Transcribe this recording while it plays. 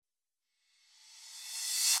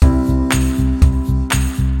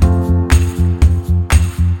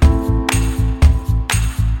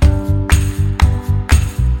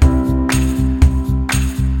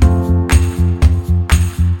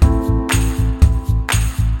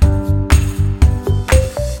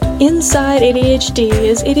Inside ADHD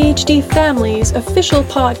is ADHD Family's official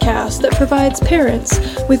podcast that provides parents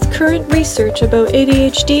with current research about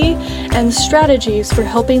ADHD and strategies for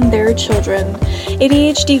helping their children.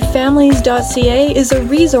 ADHDfamilies.ca is a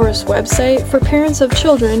resource website for parents of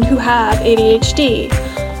children who have ADHD.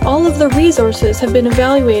 All of the resources have been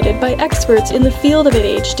evaluated by experts in the field of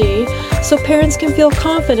ADHD, so parents can feel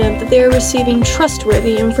confident that they are receiving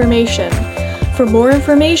trustworthy information. For more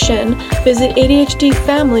information, visit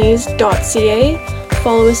ADHDfamilies.ca,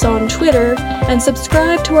 follow us on Twitter, and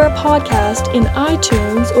subscribe to our podcast in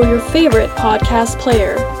iTunes or your favorite podcast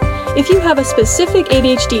player. If you have a specific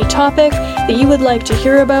ADHD topic that you would like to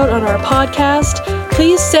hear about on our podcast,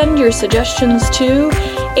 please send your suggestions to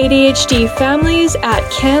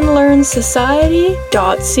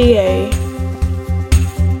ADHDfamilies@canlearnsociety.ca.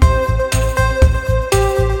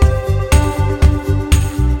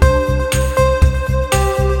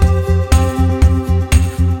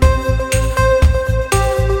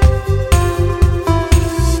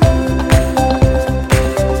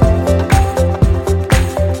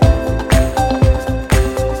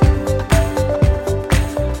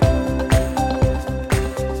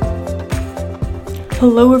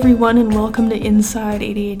 Hello everyone and welcome to Inside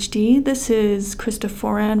ADHD. This is Krista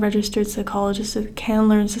Foran, registered psychologist at the Can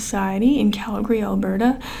Learn Society in Calgary,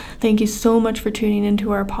 Alberta. Thank you so much for tuning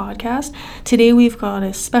into our podcast. Today we've got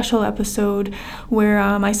a special episode where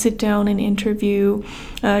I sit down and interview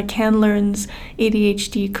Can Learn's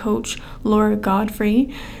ADHD coach, Laura Godfrey.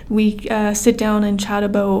 We sit down and chat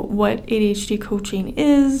about what ADHD coaching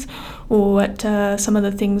is, what some of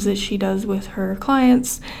the things that she does with her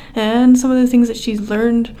clients, and some of the things that she's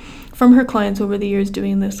learned from her clients over the years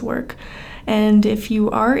doing this work. And if you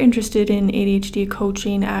are interested in ADHD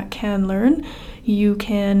coaching at Can Learn, you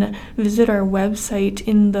can visit our website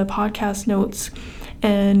in the podcast notes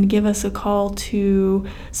and give us a call to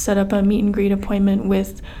set up a meet and greet appointment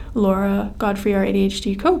with Laura Godfrey, our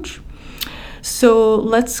ADHD coach. So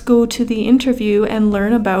let's go to the interview and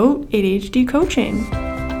learn about ADHD coaching.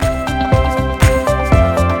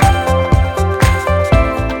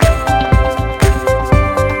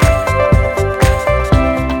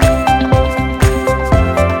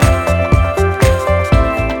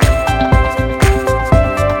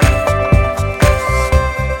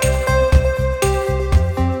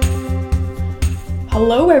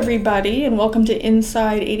 Hello everybody and welcome to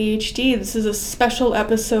Inside ADHD. This is a special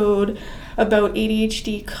episode about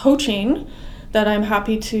ADHD coaching that I'm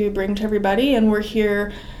happy to bring to everybody, and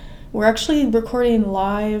we're actually recording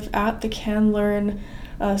live at the Can Learn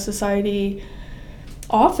Society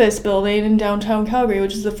office building in downtown Calgary,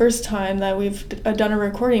 which is the first time that we've done a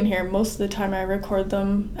recording here. Most of the time I record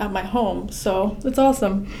them at my home, so it's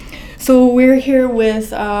awesome. So we're here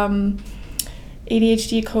with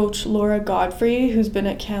ADHD coach Laura Godfrey, who's been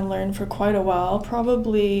at Can Learn for quite a while,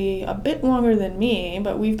 probably a bit longer than me,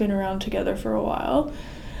 but we've been around together for a while.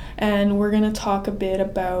 And we're going to talk a bit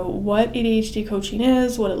about what ADHD coaching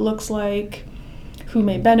is, what it looks like, who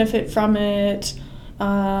may benefit from it,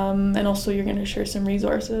 and also you're going to share some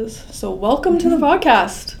resources. So welcome to the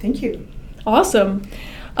podcast. Thank you. Awesome.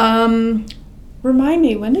 Remind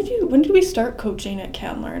me, when did we start coaching at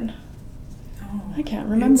Can Learn? Oh, I can't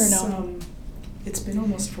remember now. It's been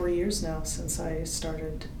almost 4 years now since I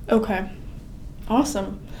started. Okay.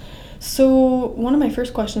 Awesome. So one of my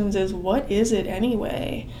first questions is, what is it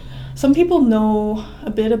anyway? Some people know a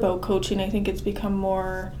bit about coaching. I think it's become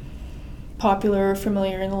more popular or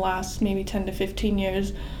familiar in the last maybe 10 to 15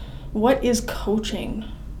 years. What is coaching?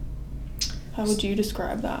 How would you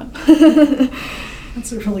describe that?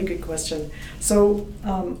 That's a really good question. So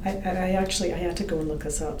I had to go and look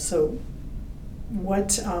this up. So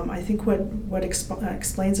what I think what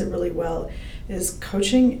explains it really well is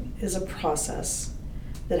coaching is a process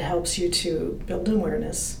that helps you to build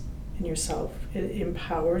awareness in yourself. It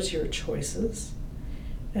empowers your choices,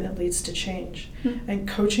 and it leads to change. Mm-hmm. And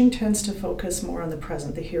coaching tends to focus more on the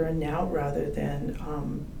present, the here and now, rather than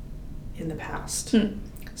in the past. Mm.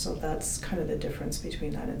 So that's kind of the difference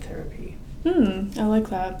between that and therapy. I like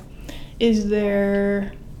that. Is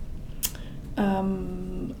there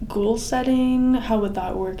goal setting? How would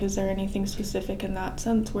that work? Is there anything specific in that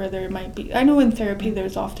sense where there might be? I know in therapy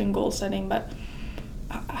there's often goal setting, but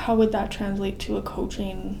how would that translate to a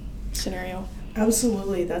coaching scenario?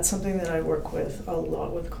 Absolutely. That's something that I work with a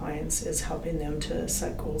lot with clients, is helping them to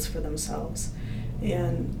set goals for themselves.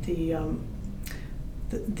 And the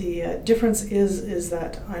difference is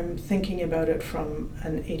that I'm thinking about it from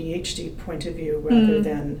an ADHD point of view rather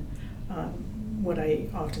than what I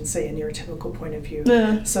often say, a neurotypical point of view.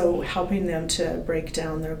 So helping them to break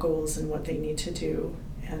down their goals and what they need to do,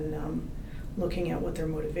 and looking at what their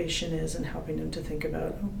motivation is and helping them to think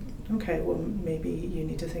about, okay, well, maybe you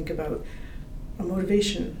need to think about a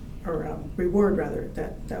motivation or a reward rather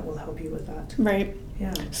that will help you with that. Right.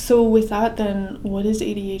 Yeah. So with that then, what is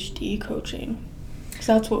ADHD coaching? Because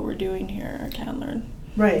that's what we're doing here at CanLearn.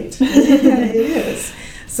 Right. Yeah, it is.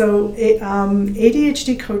 So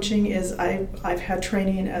ADHD coaching is, I've had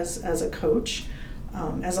training as a coach,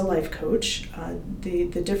 as a life coach.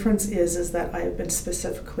 The difference is that I have been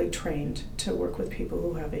specifically trained to work with people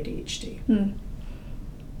who have ADHD.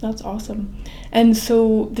 That's awesome. And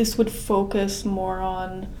so this would focus more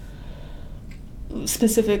on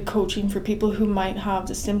specific coaching for people who might have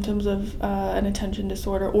the symptoms of an attention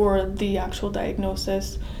disorder or the actual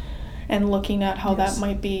diagnosis, and looking at how Yes. that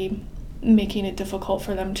might be making it difficult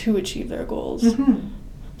for them to achieve their goals. Mm-hmm.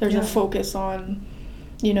 There's Yeah. a focus on,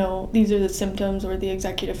 these are the symptoms or the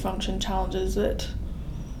executive function challenges that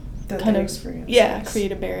kind they of experience.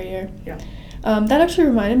 create a barrier. Yeah. That actually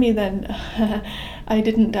reminded me then, I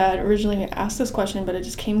didn't originally ask this question, but it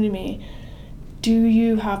just came to me. Do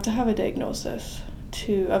you have to have a diagnosis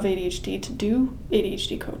of ADHD to do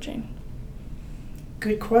ADHD coaching?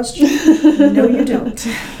 Good question. No, you don't.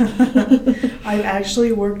 I've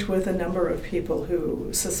actually worked with a number of people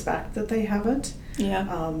who suspect that they have it,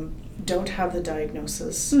 don't have the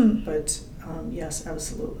diagnosis, but yes,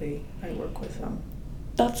 absolutely, I work with them.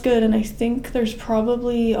 That's good, and I think there's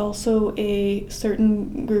probably also a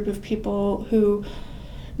certain group of people who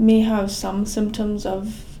may have some symptoms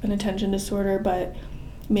of an attention disorder, but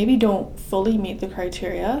maybe don't fully meet the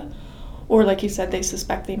criteria, or like you said, they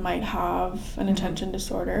suspect they might have an attention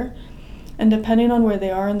disorder. And depending on where they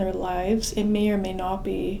are in their lives, it may or may not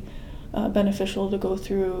be beneficial to go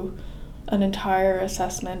through an entire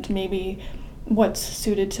assessment. Maybe what's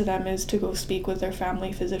suited to them is to go speak with their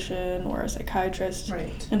family physician or a psychiatrist,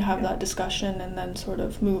 Right. and have that discussion, and then sort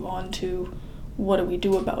of move on to what do we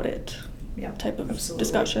do about it type of Absolutely.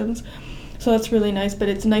 discussions. So that's really nice, but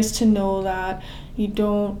it's nice to know that you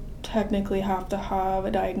don't technically have to have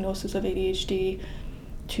a diagnosis of ADHD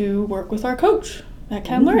to work with our coach at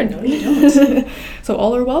CanLearn. No, you don't. So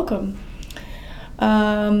all are welcome.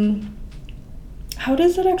 How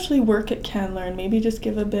does it actually work at CanLearn? Maybe just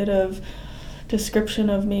give a bit of description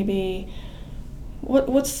of maybe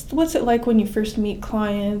what's it like when you first meet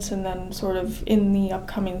clients, and then sort of in the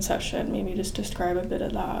upcoming session. Maybe just describe a bit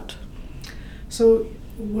of that. So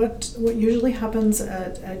what usually happens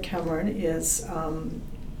at CanLearn is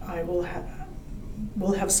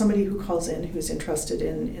we'll have somebody who calls in who's interested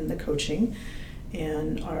in the coaching,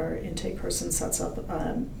 and our intake person sets up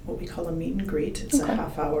what we call a meet and greet. It's a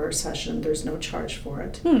half-hour session. There's no charge for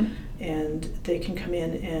it. And they can come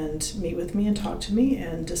in and meet with me and talk to me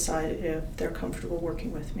and decide if they're comfortable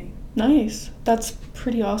working with me. Nice. That's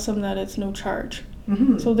pretty awesome that it's no charge.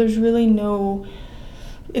 Mm-hmm. So there's really no,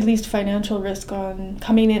 at least financial risk on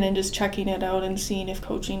coming in and just checking it out and seeing if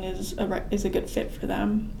coaching is a good fit for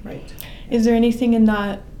them. Right. Is there anything in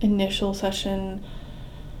that initial session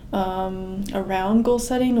around goal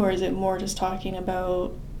setting, or is it more just talking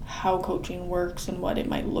about how coaching works and what it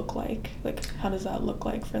might look like? Like, how does that look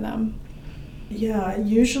like for them? Yeah,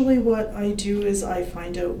 usually what I do is I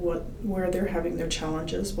find out where they're having their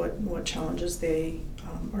challenges, what challenges they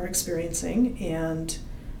are experiencing, and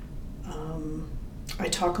I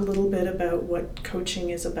talk a little bit about what coaching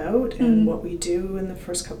is about and what we do in the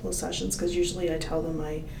first couple of sessions, because usually I tell them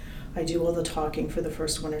I do all the talking for the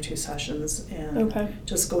first 1 or 2 sessions, and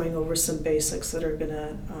just going over some basics that are going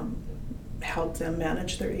to help them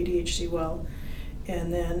manage their ADHD well.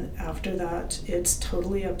 And then after that, it's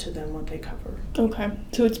totally up to them what they cover. Okay,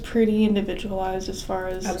 so it's pretty individualized as far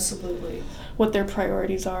as Absolutely what their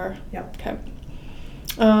priorities are. Yeah. Okay.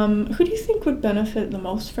 Who do you think would benefit the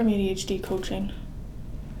most from ADHD coaching?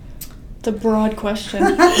 It's a broad question.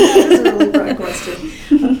 That is a really broad question.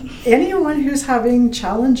 Anyone who's having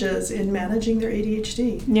challenges in managing their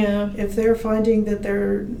ADHD. Yeah. If they're finding that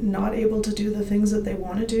they're not able to do the things that they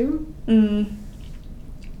want to do,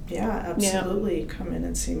 yeah, absolutely come in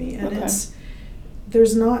and see me. And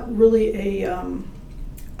there's not really a,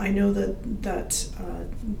 I know that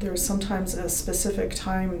there's sometimes a specific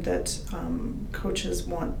time that coaches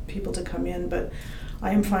want people to come in, but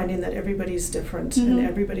I am finding that everybody's different and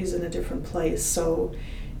everybody's in a different place. So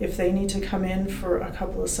if they need to come in for a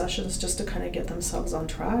couple of sessions just to kind of get themselves on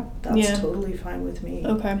track, that's totally fine with me.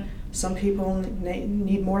 Okay. Some people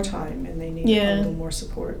need more time and they need a little more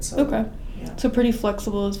support. So, so pretty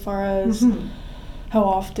flexible as far as how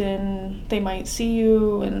often they might see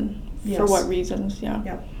you and for what reasons.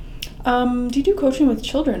 Yeah. Do you do coaching with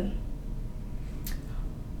children?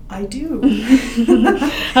 I do.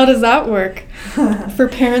 How does that work? For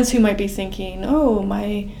parents who might be thinking, oh,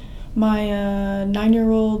 my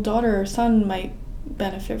 9-year-old daughter or son might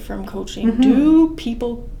benefit from coaching. Mm-hmm.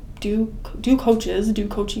 Do coaches do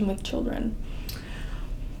coaching with children?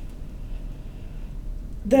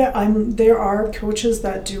 There are coaches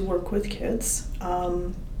that do work with kids.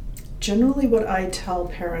 Generally what I tell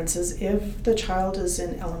parents is if the child is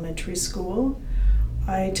in elementary school,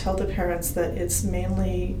 I tell the parents that it's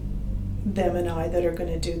mainly them and I that are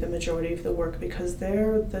going to do the majority of the work because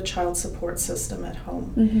they're the child support system at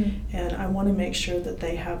home. Mm-hmm. And I want to make sure that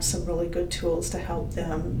they have some really good tools to help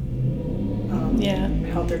them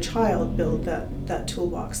help their child build that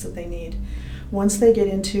toolbox that they need. Once they get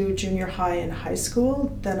into junior high and high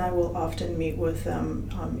school, then I will often meet with them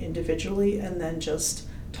individually and then just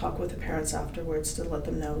talk with the parents afterwards to let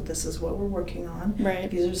them know this is what we're working on. Right.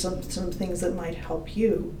 These are some things that might help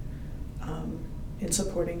you in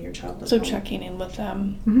supporting your child. So checking in with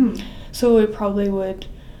them. Mm-hmm. So it probably would,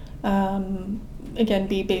 again,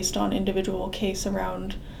 be based on individual case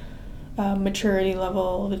around maturity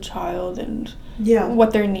level of the child and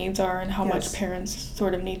what their needs are and how much parents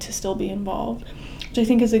sort of need to still be involved, which I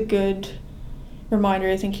think is a good reminder.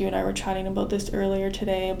 I think you and I were chatting about this earlier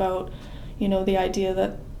today about, the idea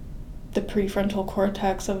that the prefrontal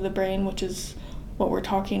cortex of the brain, which is what we're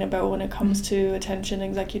talking about when it comes to attention,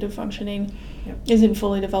 executive functioning, isn't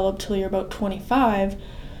fully developed till you're about 25.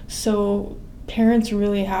 So parents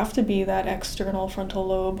really have to be that external frontal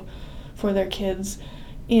lobe for their kids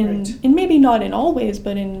in maybe not in all ways,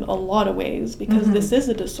 but in a lot of ways, because this is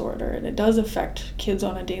a disorder and it does affect kids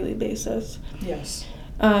on a daily basis. Yes.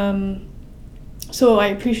 So I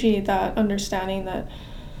appreciate that understanding that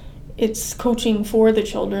it's coaching for the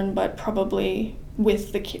children, but probably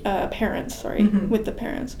with the parents, with the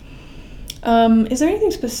parents. Is there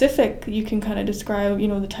anything specific you can kind of describe,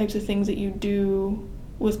 the types of things that you do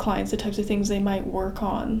with clients, the types of things they might work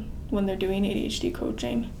on when they're doing ADHD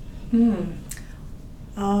coaching?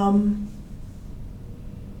 I'm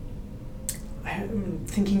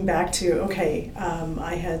thinking back to,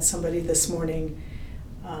 I had somebody this morning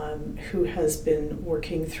who has been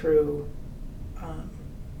working through,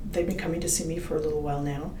 they've been coming to see me for a little while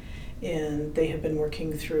now, and they have been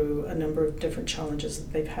working through a number of different challenges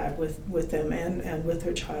that they've had with them and with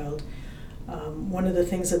their child. One of the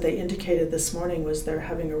things that they indicated this morning was they're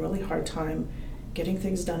having a really hard time getting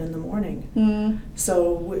things done in the morning.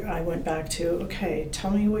 So I went back to,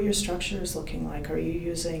 tell me what your structure is looking like. Are you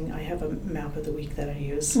using, I have a map of the week that I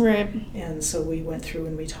use. Right. And so we went through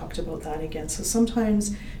and we talked about that again. So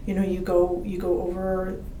sometimes, you go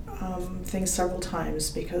over things several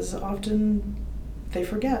times because often they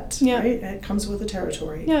forget, right? It comes with the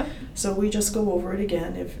territory. Yeah. So we just go over it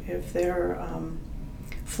again. If they're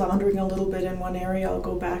floundering a little bit in one area, I'll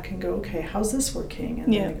go back and go, how's this working?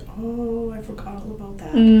 And then I go, I forgot all about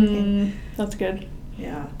that. That's good.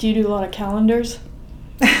 Yeah. Do you do a lot of calendars?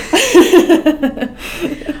 One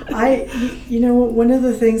of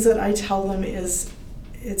the things that I tell them is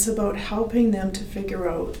it's about helping them to figure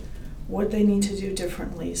out what they need to do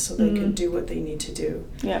differently so they can do what they need to do.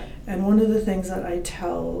 Yeah. And one of the things that I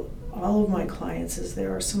tell all of my clients is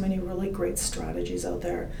there are so many really great strategies out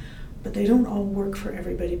there, but they don't all work for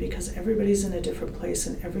everybody because everybody's in a different place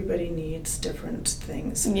and everybody needs different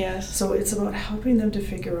things. Yes. So it's about helping them to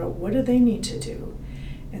figure out what do they need to do.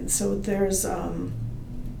 And so there's,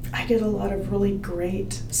 I get a lot of really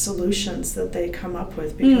great solutions that they come up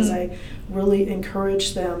with because I really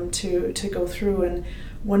encourage them to go through. And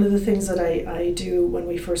one of the things that I do when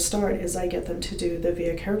we first start is I get them to do the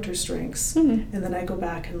VIA character strengths. And then I go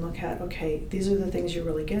back and look at, these are the things you're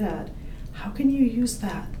really good at. How can you use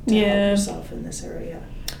that to help yourself in this area?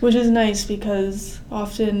 Which is nice because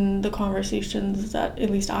often the conversations that at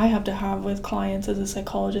least I have to have with clients as a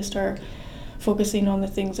psychologist are focusing on the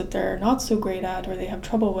things that they're not so great at or they have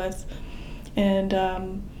trouble with. And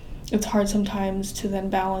it's hard sometimes to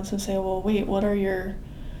then balance and say, well, wait, what are your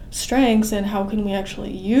strengths and how can we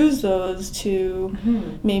actually use those to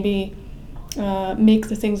maybe make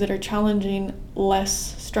the things that are challenging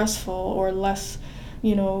less stressful or less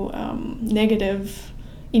negative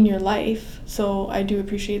in your life. So I do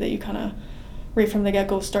appreciate that you kind of right from the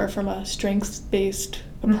get-go start from a strengths-based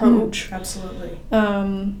approach. Absolutely.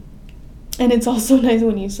 And it's also nice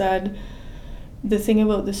when you said the thing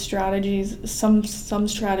about the strategies, some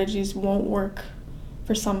strategies won't work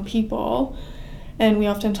for some people. And we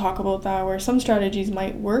often talk about that where some strategies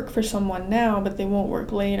might work for someone now, but they won't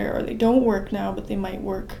work later, or they don't work now, but they might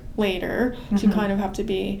work later. So you kind of have to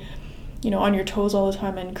be, on your toes all the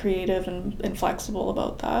time and creative and flexible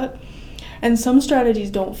about that. And some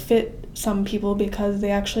strategies don't fit some people because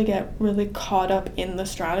they actually get really caught up in the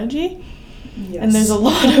strategy. Yes. And there's a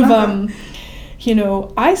lot of,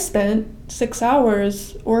 I spent 6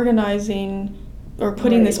 hours organizing or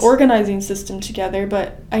putting this organizing system together,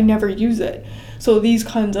 but I never use it. So these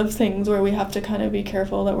kinds of things where we have to kind of be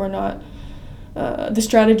careful that we're not, the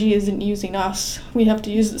strategy isn't using us. We have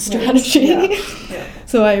to use the strategy. Right. Yeah.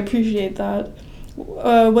 So I appreciate that.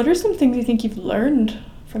 What are some things you think you've learned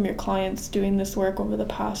from your clients doing this work over the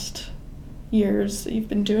past years that you've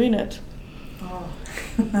been doing it? Oh,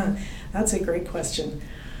 that's a great question.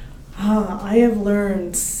 I have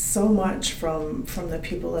learned so much from the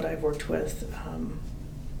people that I've worked with.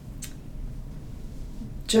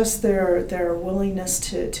 Just their willingness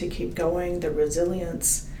to keep going, their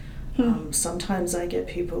resilience. Sometimes I get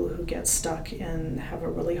people who get stuck and have a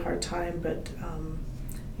really hard time, but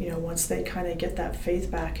once they kind of get that faith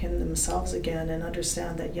back in themselves again and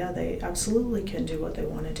understand that, yeah, they absolutely can do what they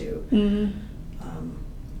want to do. Mm-hmm.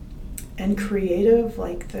 And creative,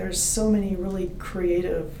 like there's so many really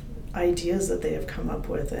creative ideas that they have come up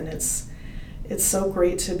with, and it's so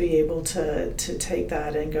great to be able to take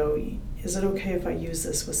that and go, is it okay if I use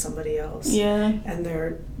this with somebody else? Yeah. And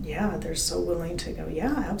they're so willing to go,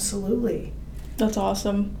 yeah, absolutely. That's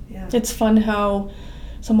awesome. Yeah. It's fun how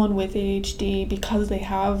someone with ADHD, because they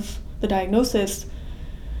have the diagnosis,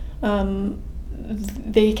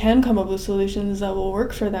 they can come up with solutions that will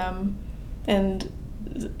work for them, and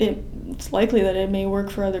it's likely that it may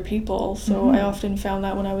work for other people. So I often found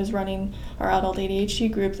that when I was running our adult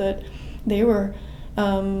ADHD group, that they were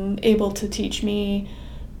able to teach me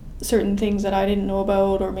certain things that I didn't know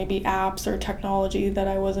about, or maybe apps or technology that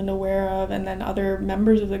I wasn't aware of, and then other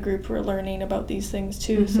members of the group were learning about these things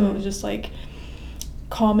too. So it was just like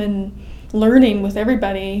common learning with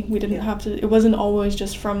everybody. We didn't have to, it wasn't always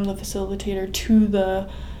just from the facilitator to the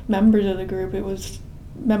members of the group, it was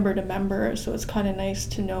member to member. So it's kind of nice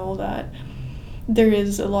to know that there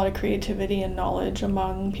is a lot of creativity and knowledge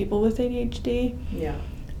among people with ADHD. Yeah.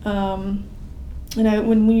 And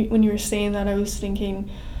when you were saying that, I was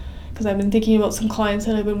thinking, because I've been thinking about some clients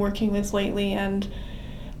that I've been working with lately, and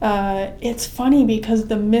it's funny because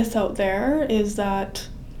the myth out there is that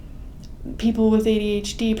people with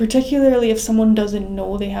ADHD, particularly if someone doesn't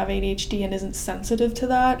know they have ADHD and isn't sensitive to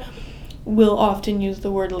that, will often use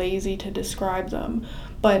the word lazy to describe them.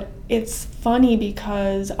 But it's funny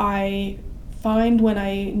because I find when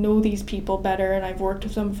I know these people better and I've worked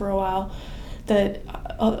with them for a while, that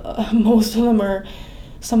most of them are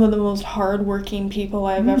some of the most hardworking people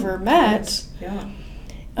I've ever met. Yes. Yeah.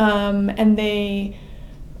 And a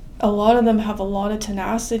lot of them have a lot of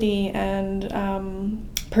tenacity and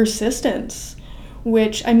persistence,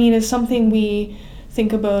 which, I mean, is something we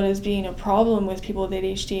think about as being a problem with people with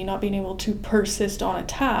ADHD, not being able to persist on a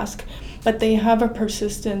task, but they have a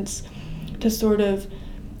persistence to sort of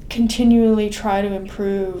continually try to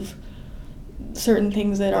improve certain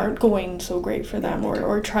things that aren't going so great for them,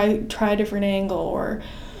 or try a different angle, or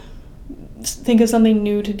think of something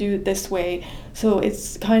new to do this way. So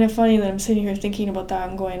it's kind of funny that I'm sitting here thinking about that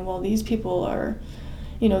and going, well, these people are,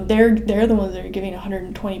 they're the ones that are giving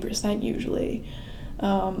 120% usually.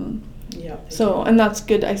 So, and that's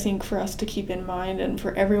good, I think, for us to keep in mind, and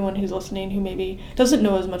for everyone who's listening who maybe doesn't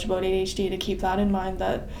know as much about ADHD, to keep that in mind,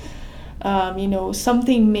 that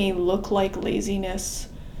something may look like laziness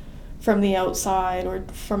from the outside or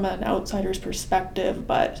from an outsider's perspective,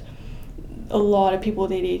 but a lot of people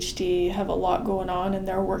with ADHD have a lot going on, and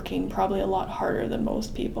they're working probably a lot harder than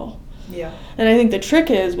most people. Yeah. And I think the trick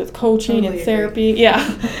is with coaching and therapy,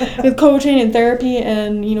 with coaching and therapy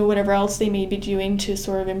and, whatever else they may be doing to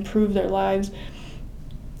sort of improve their lives,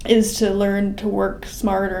 is to learn to work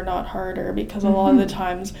smarter, not harder, because a lot of the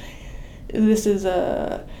times this is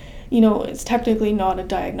it's technically not a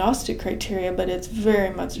diagnostic criteria, but it's very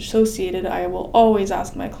much associated. I will always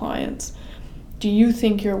ask my clients, do you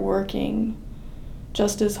think you're working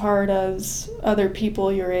just as hard as other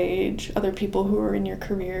people your age, other people who are in your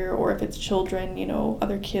career, or if it's children,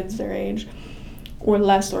 other kids their age, or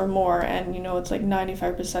less or more? And, it's like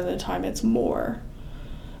 95% of the time it's more.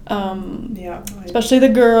 Especially the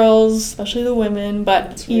girls, especially the women,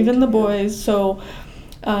 but even the boys. So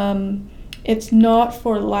it's not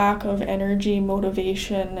for lack of energy,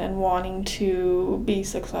 motivation, and wanting to be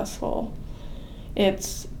successful.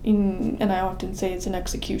 And I often say it's an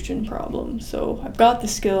execution problem. So I've got the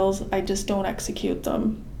skills, I just don't execute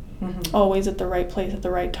them always at the right place at the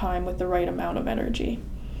right time with the right amount of energy.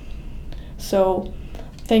 So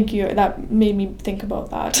thank you. That made me think about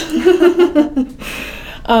that.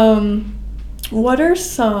 What are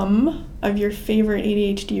some of your favorite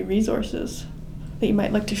ADHD resources that you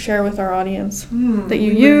might like to share with our audience, that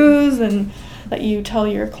you use and that you tell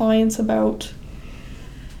your clients about?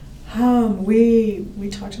 We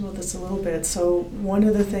talked about this a little bit. So one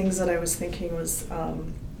of the things that I was thinking was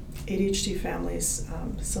ADHD Families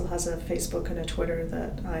still has a Facebook and a Twitter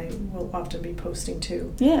that I will often be posting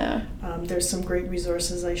to. Yeah. There's some great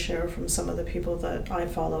resources I share from some of the people that I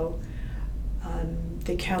follow.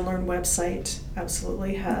 The CanLearn website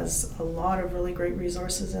absolutely has a lot of really great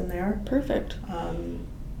resources in there. Perfect.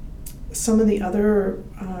 Some of the other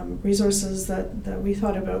resources that we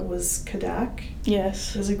thought about was Kadak.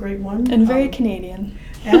 Yes. Is a great one. And very Canadian.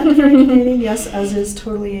 And very Canadian, yes, as is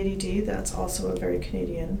Totally ADD. That's also a very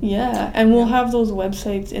Canadian. Yeah, and we'll have those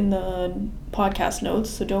websites in the podcast notes,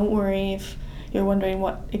 so don't worry if you're wondering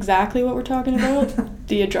what we're talking about.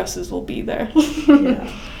 The addresses will be there.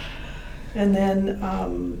 Yeah. And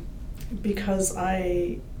then because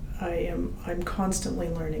I'm constantly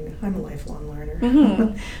learning. I'm a lifelong learner.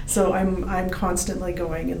 Mm-hmm. So I'm constantly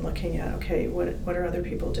going and looking at, okay, what are other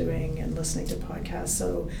people doing, and listening to podcasts.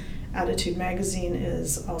 So Attitude Magazine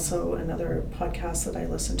is also another podcast that I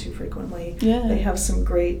listen to frequently. Yeah. They have some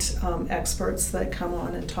great experts that come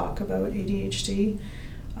on and talk about ADHD.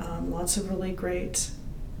 Lots of really great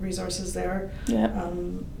resources there. Yeah.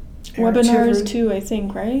 Webinars too, I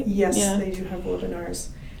think, right? Yes, yeah. They do have webinars.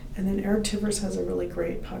 And then Eric Tivers has a really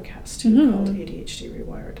great podcast too, called ADHD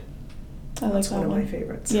Rewired. That's one of my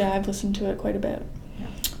favorites. Yeah, I've listened to it quite a bit. Yeah.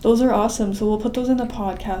 Those are awesome. So we'll put those in the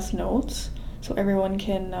podcast notes so everyone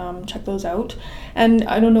can check those out. And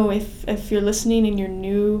I don't know if you're listening and you're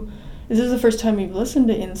new, this is the first time you've listened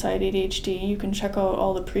to Inside ADHD, you can check out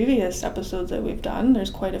all the previous episodes that we've done.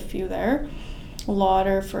 There's quite a few there. A lot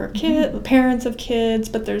are for parents of kids,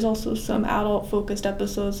 but there's also some adult-focused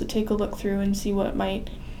episodes to take a look through and see what might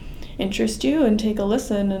interest you, and take a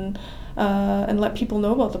listen and let people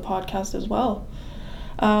know about the podcast as well.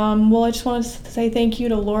 Well, I just wanted to say thank you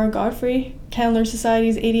to Laura Godfrey, CanLearn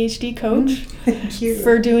Society's ADHD coach, thank you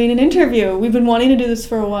for doing an interview. We've been wanting to do this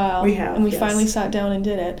for a while. We have, and we finally sat down and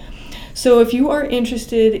did it. So if you are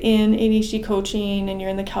interested in ADHD coaching and you're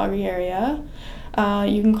in the Calgary area,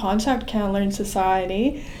 you can contact CanLearn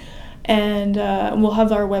Society, and we'll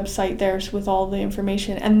have our website there with all the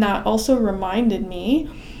information. And that also reminded me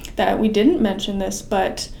that we didn't mention this,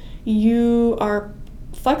 but you are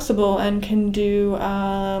flexible and can do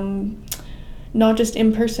not just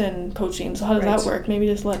in-person coaching. So how does that work? Maybe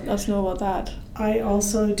just let us know about that. I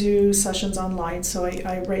also do sessions online. So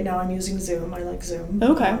I right now I'm using Zoom. I like Zoom.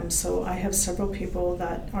 Okay. So I have several people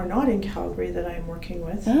that are not in Calgary that I'm working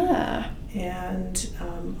with. And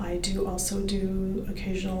I do also do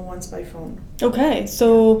occasional ones by phone. Okay,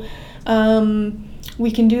 so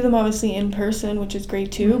we can do them obviously in person, which is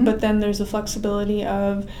great too, but then there's the flexibility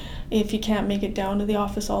of if you can't make it down to the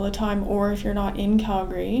office all the time, or if you're not in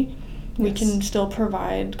Calgary, we can still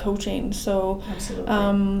provide coaching. So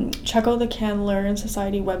check out the CanLearn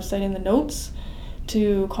Society website in the notes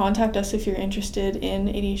to contact us if you're interested in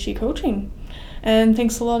ADHD coaching. And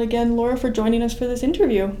thanks a lot again, Laura, for joining us for this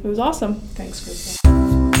interview. It was awesome. Thanks, Krista.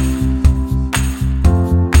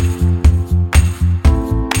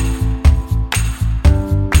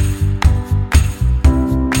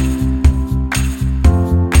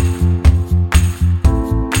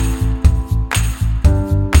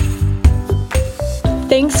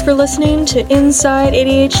 Thanks for listening to Inside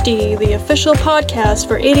ADHD, the official podcast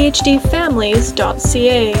for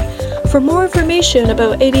ADHDfamilies.ca. For more information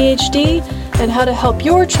about ADHD and how to help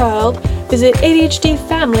your child, visit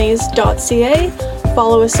ADHDfamilies.ca,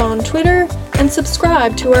 follow us on Twitter, and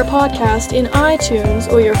subscribe to our podcast in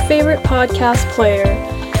iTunes or your favorite podcast player.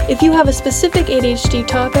 If you have a specific ADHD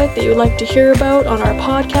topic that you would like to hear about on our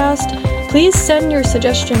podcast, please send your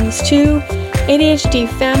suggestions to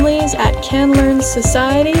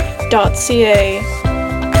ADHDfamilies@canlearnsociety.ca.